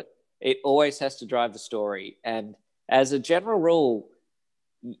why I do it. It always has to drive the story. And as a general rule,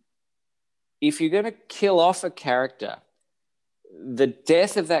 if you're going to kill off a character, the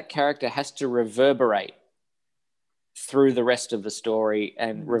death of that character has to reverberate through the rest of the story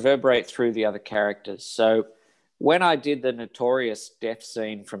and reverberate through the other characters. So when I did the notorious death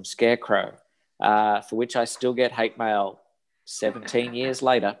scene from Scarecrow, for which I still get hate mail 17 years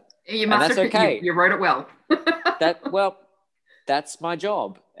later, you must and that's okay. You wrote it well. That's my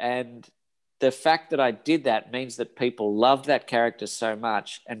job. And the fact that I did that means that people loved that character so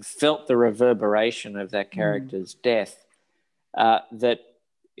much and felt the reverberation of that character's death, that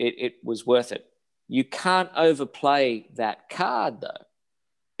it was worth it. You can't overplay that card, though.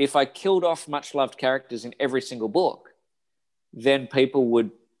 If I killed off much-loved characters in every single book, then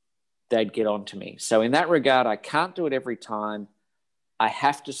they'd get on to me. So in that regard, I can't do it every time. I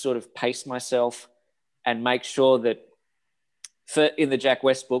have to sort of pace myself and make sure that in the Jack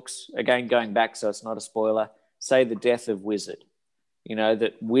West books, again, going back so it's not a spoiler, say the death of Wizard. You know,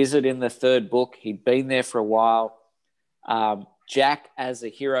 that Wizard in the third book, he'd been there for a while. Jack as a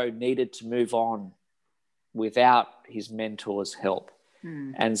hero needed to move on without his mentor's help.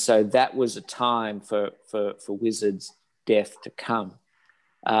 And so that was a time for Wizard's death to come.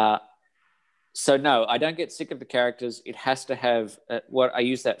 So no, I don't get sick of the characters. It has to have what I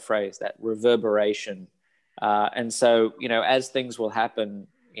use that phrase, that reverberation. And so, you know, as things will happen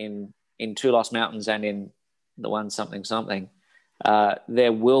in Two Lost Mountains and in the one something,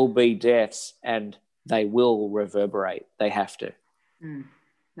 there will be deaths and they will reverberate. They have to.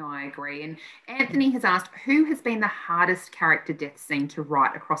 No, I agree. And Anthony has asked, who has been the hardest character death scene to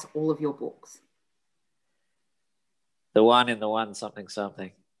write across all of your books? The one in the one something.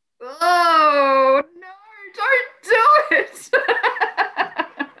 Oh, no, don't do it.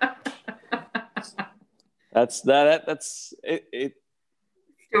 That's it.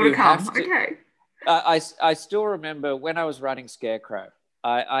 Still to come. Okay. I still remember when I was writing Scarecrow,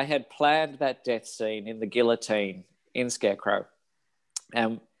 I had planned that death scene in the guillotine in Scarecrow.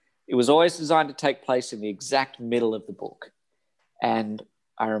 And it was always designed to take place in the exact middle of the book. And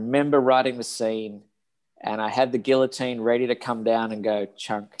I remember writing the scene and I had the guillotine ready to come down and go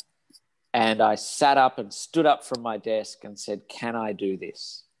chunk. And I sat up and stood up from my desk and said, can I do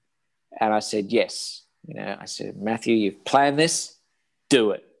this? And I said, yes. You know, I said, Matthew, you've planned this,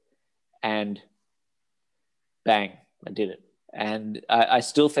 do it. And bang, I did it. And I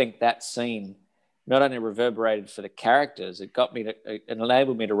still think that scene not only reverberated for the characters, it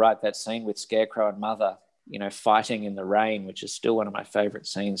enabled me to write that scene with Scarecrow and Mother, you know, fighting in the rain, which is still one of my favorite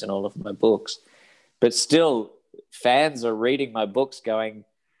scenes in all of my books. But still, fans are reading my books going,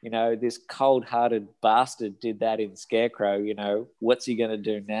 you know, this cold-hearted bastard did that in Scarecrow, you know, what's he going to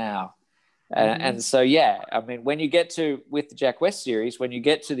do now? And so, yeah, I mean, when you get to, with the Jack West series, when you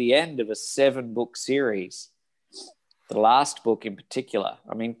get to the end of a 7-book series, the last book in particular,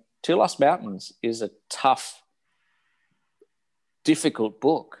 I mean, Two Lost Mountains is a tough, difficult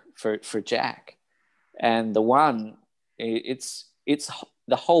book for Jack. And the one, it's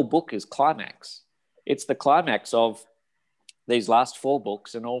the whole book is climax. It's the climax of these last 4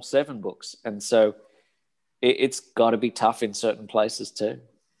 books and all 7 books. And so it's got to be tough in certain places too.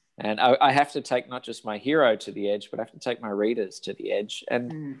 And I have to take not just my hero to the edge, but I have to take my readers to the edge.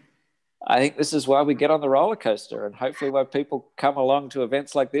 And I think this is why we get on the roller coaster, and hopefully why people come along to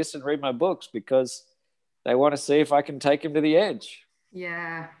events like this and read my books, because they want to see if I can take them to the edge.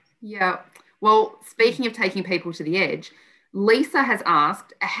 Yeah. Well, speaking of taking people to the edge, Lisa has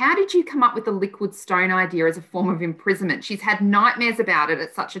asked, how did you come up with the liquid stone idea as a form of imprisonment? She's had nightmares about it.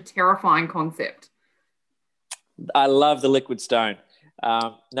 It's such a terrifying concept. I love the liquid stone.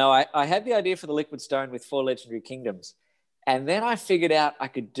 No, I had the idea for the liquid stone with 4 Legendary Kingdoms. And then I figured out I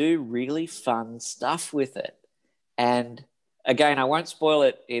could do really fun stuff with it. And again, I won't spoil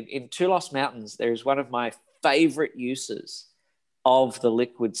it. In Two Lost Mountains, there is one of my favorite uses of the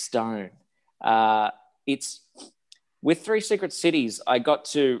liquid stone. It's with 3 Secret Cities, I got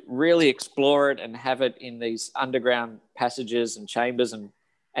to really explore it and have it in these underground passages and chambers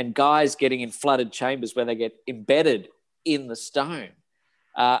and guys getting in flooded chambers where they get embedded in the stone.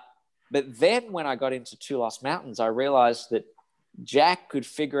 But then when I got into Two Lost Mountains, I realized that Jack could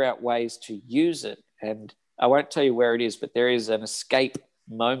figure out ways to use it. And I won't tell you where it is, but there is an escape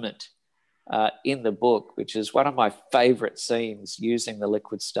moment in the book, which is one of my favorite scenes using the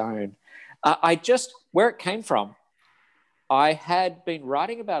liquid stone. Where it came from, I had been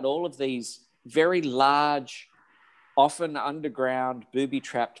writing about all of these very large, often underground,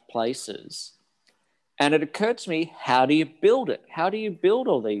 booby-trapped places. And it occurred to me, how do you build it? How do you build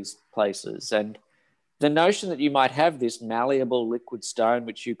all these places? And the notion that you might have this malleable liquid stone,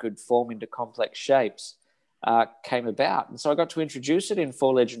 which you could form into complex shapes, came about. And so I got to introduce it in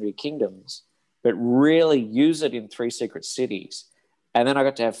 4 Legendary Kingdoms, but really use it in 3 Secret Cities. And then I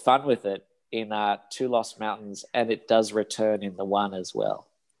got to have fun with it in Two Lost Mountains, and it does return in the one as well.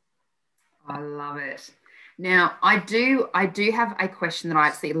 I love it. Now, I do have a question that I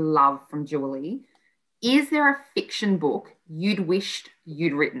absolutely love from Julie. Is there a fiction book you'd wished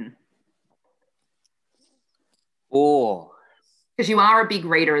you'd written? Oh. Because you are a big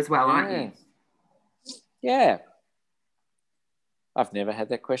reader as well, aren't you? Yeah. I've never had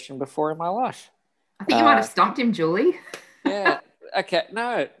that question before in my life. I think you might have stumped him, Julie. Yeah. Okay.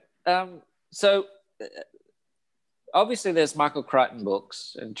 No. So obviously there's Michael Crichton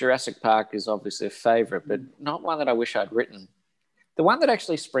books, and Jurassic Park is obviously a favorite, but not one that I wish I'd written. The one that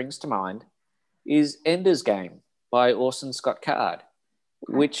actually springs to mind is Ender's Game by Orson Scott Card,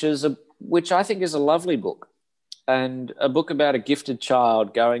 which I think is a lovely book, and a book about a gifted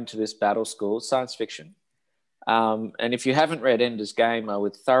child going to this battle school, science fiction. And if you haven't read Ender's Game, I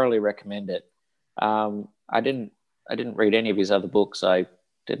would thoroughly recommend it. I didn't read any of his other books. I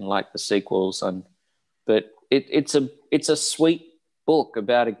didn't like the sequels, and but it's a sweet book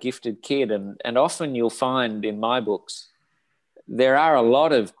about a gifted kid, and often you'll find in my books there are a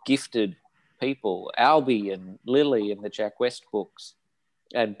lot of gifted people, Albie and Lily in the Jack West books,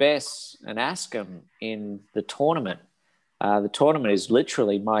 and Bess and Askham in the tournament. The tournament is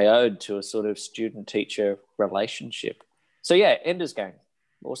literally my ode to a sort of student-teacher relationship. So, yeah, Ender's Game.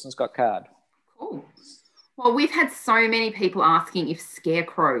 Lawson's got card. Cool. Well, we've had so many people asking if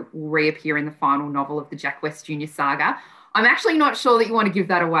Scarecrow will reappear in the final novel of the Jack West Jr. saga. I'm actually not sure that you want to give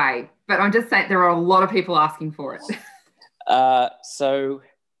that away, but I'm just saying there are a lot of people asking for it. So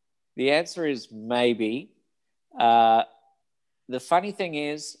the answer is maybe. The funny thing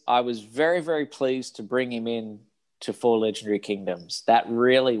is I was very, very pleased to bring him in to Four Legendary Kingdoms. That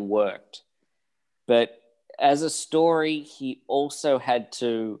really worked. But as a story, he also had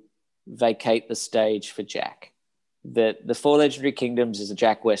to vacate the stage for Jack. The Four Legendary Kingdoms is a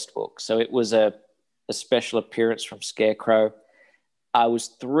Jack West book, so it was a special appearance from Scarecrow. I was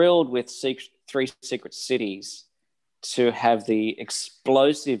thrilled with Three Secret Cities to have the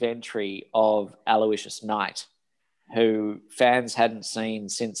explosive entry of Aloysius Knight, who fans hadn't seen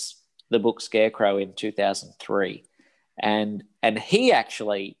since the book Scarecrow in 2003. And he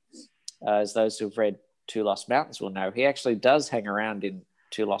actually, as those who've read Two Lost Mountains will know, he actually does hang around in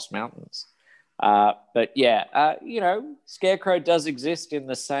Two Lost Mountains. But yeah, Scarecrow does exist in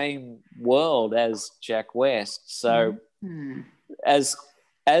the same world as Jack West. So as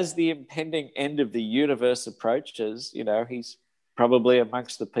the impending end of the universe approaches, he's probably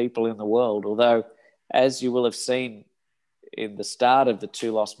amongst the people in the world. Although, as you will have seen in the start of the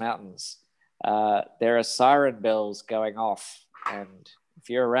Two Lost Mountains, there are siren bells going off. And if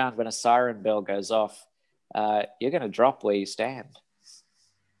you're around when a siren bell goes off, you're going to drop where you stand.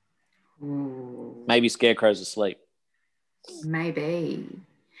 Ooh. Maybe Scarecrow's asleep. Maybe.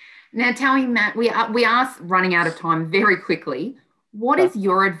 Now, tell me, Matt, we are running out of time very quickly. What is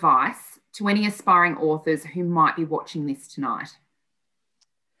your advice to any aspiring authors who might be watching this tonight?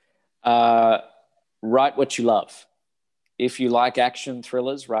 Write what you love. If you like action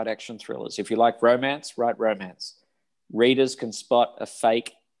thrillers, write action thrillers. If you like romance, write romance. Readers can spot a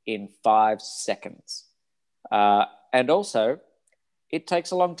fake in 5 seconds. And also, it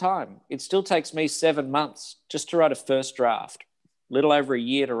takes a long time. It still takes me 7 months just to write a first draft, little over a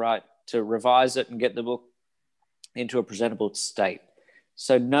year to revise it and get the book into a presentable state.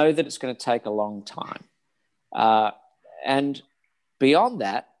 So know that it's going to take a long time. And beyond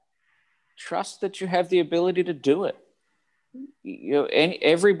that, trust that you have the ability to do it.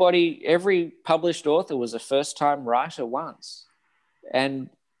 Every published author was a first-time writer once, and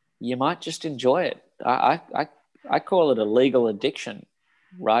you might just enjoy it. I call it a legal addiction,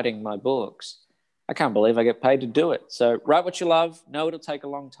 writing my books. I can't believe I get paid to do it. So write what you love, know it'll take a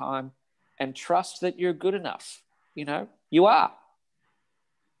long time, and trust that you're good enough. You are.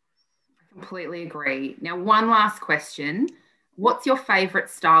 I completely agree. Now, one last question. What's your favourite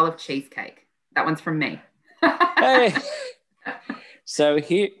style of cheesecake? That one's from me. Hey. So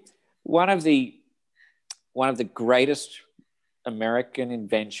here, one of the greatest American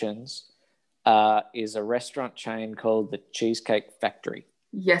inventions is a restaurant chain called the Cheesecake Factory.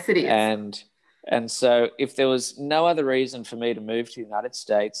 Yes, it is. And so if there was no other reason for me to move to the United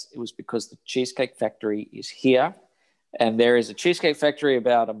States, it was because the Cheesecake Factory is here. And there is a Cheesecake Factory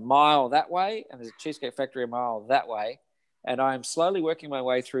about a mile that way, and there's a Cheesecake Factory a mile that way. And I am slowly working my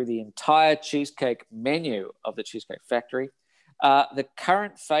way through the entire cheesecake menu of the Cheesecake Factory. The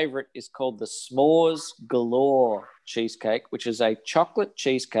current favorite is called the S'mores Galore cheesecake, which is a chocolate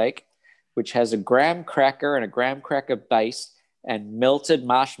cheesecake which has a graham cracker and a graham cracker base and melted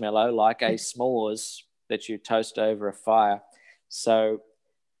marshmallow like a s'mores that you toast over a fire. So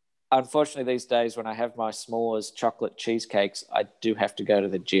unfortunately these days when I have my s'mores chocolate cheesecakes, I do have to go to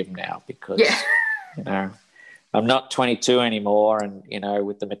the gym now because, I'm not 22 anymore. And,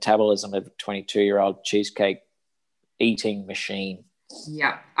 with the metabolism of a 22-year-old cheesecake eating machine.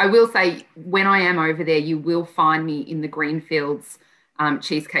 Yeah. I will say when I am over there, you will find me in the Greenfields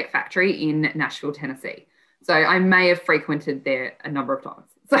Cheesecake Factory in Nashville, Tennessee. So I may have frequented there a number of times.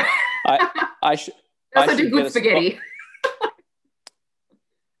 So I should do good spaghetti.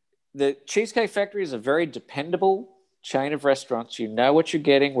 The Cheesecake Factory is a very dependable chain of restaurants. You know what you're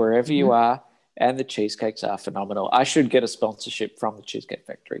getting wherever you are, and the cheesecakes are phenomenal. I should get a sponsorship from the Cheesecake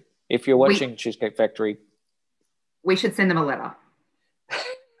Factory. If you're watching Cheesecake Factory, we should send them a letter.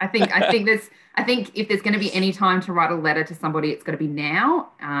 I think if there's going to be any time to write a letter to somebody, it's going to be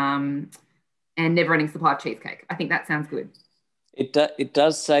now. And never ending supply of cheesecake. I think that sounds good. It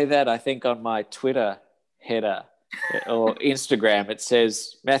does say that, I think, on my Twitter header or Instagram. It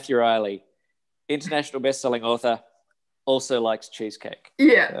says, Matthew Reilly, international best-selling author, also likes cheesecake.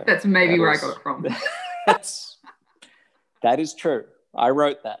 Yeah, so that's maybe where I got it from. That is true. I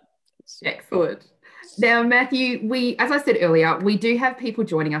wrote that. Excellent. Now, Matthew, as I said earlier, we do have people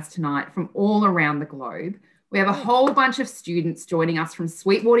joining us tonight from all around the globe. We have a whole bunch of students joining us from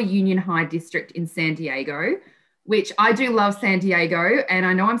Sweetwater Union High District in San Diego, which I do love San Diego. And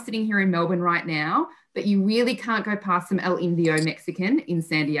I know I'm sitting here in Melbourne right now, but you really can't go past some El Indio Mexican in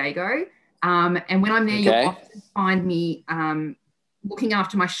San Diego. And when I'm there, you'll often find me looking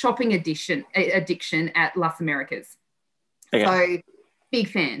after my shopping addiction at Las Americas. Okay. So big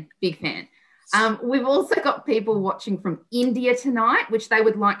fan. We've also got people watching from India tonight, which they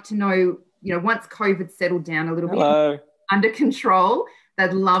would like to know, once COVID settled down a little bit under control,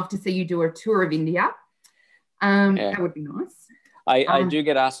 they'd love to see you do a tour of India. That would be nice. I do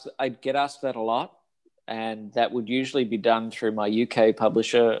get asked. I get asked that a lot, and that would usually be done through my UK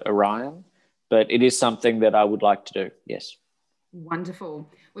publisher, Orion. But it is something that I would like to do. Yes.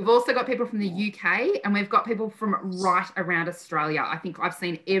 Wonderful. We've also got people from the UK, and we've got people from right around Australia. I think I've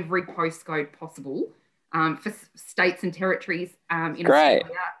seen every postcode possible for states and territories in Australia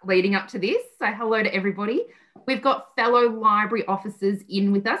leading up to this. So hello to everybody. We've got fellow library officers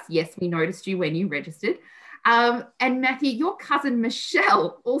in with us. Yes, we noticed you when you registered. And Matthew, your cousin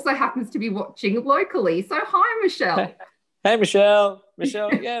Michelle also happens to be watching locally. So hi, Michelle. Hey, Michelle.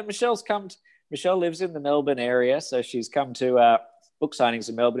 Yeah, Michelle lives in the Melbourne area, so she's come to book signings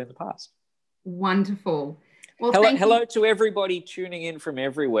in Melbourne in the past. Wonderful. Well, hello to everybody tuning in from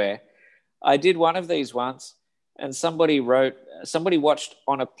everywhere. I did one of these once, and somebody watched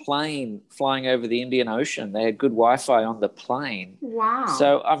on a plane flying over the Indian Ocean. They had good Wi-Fi on the plane. Wow.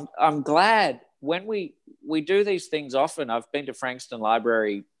 So I'm glad when we do these things often. I've been to Frankston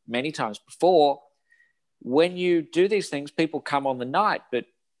Library many times before. When you do these things, people come on the night, but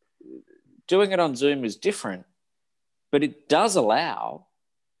doing it on Zoom is different, but it does allow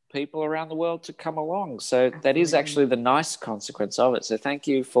people around the world to come along. So that is actually the nice consequence of it. So thank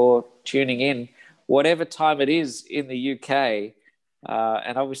you for tuning in, whatever time it is in the UK.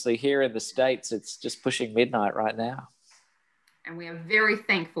 And obviously here in the States, it's just pushing midnight right now. And we are very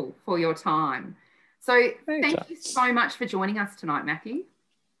thankful for your time. So thank you so much for joining us tonight, Matthew.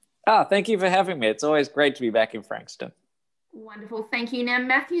 Thank you for having me. It's always great to be back in Frankston. Wonderful. Thank you. Now,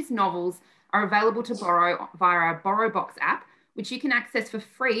 Matthew's novels are available to borrow via our Borrow Box app, which you can access for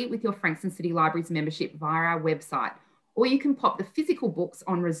free with your Frankston City Libraries membership via our website. Or you can pop the physical books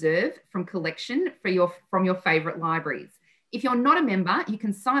on reserve from collection from your favourite libraries. If you're not a member, you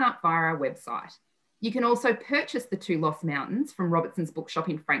can sign up via our website. You can also purchase The Two Lost Mountains from Robertson's Bookshop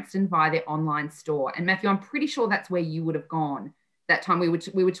in Frankston via their online store. And Matthew, I'm pretty sure that's where you would have gone that time. We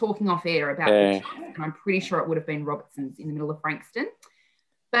were talking off air about bookshops, and I'm pretty sure it would have been Robertson's in the middle of Frankston.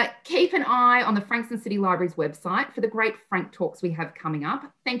 But keep an eye on the Frankston City Libraries website for the great Frank Talks we have coming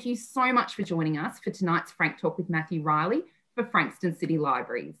up. Thank you so much for joining us for tonight's Frank Talk with Matthew Reilly for Frankston City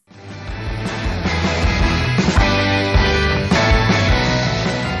Libraries.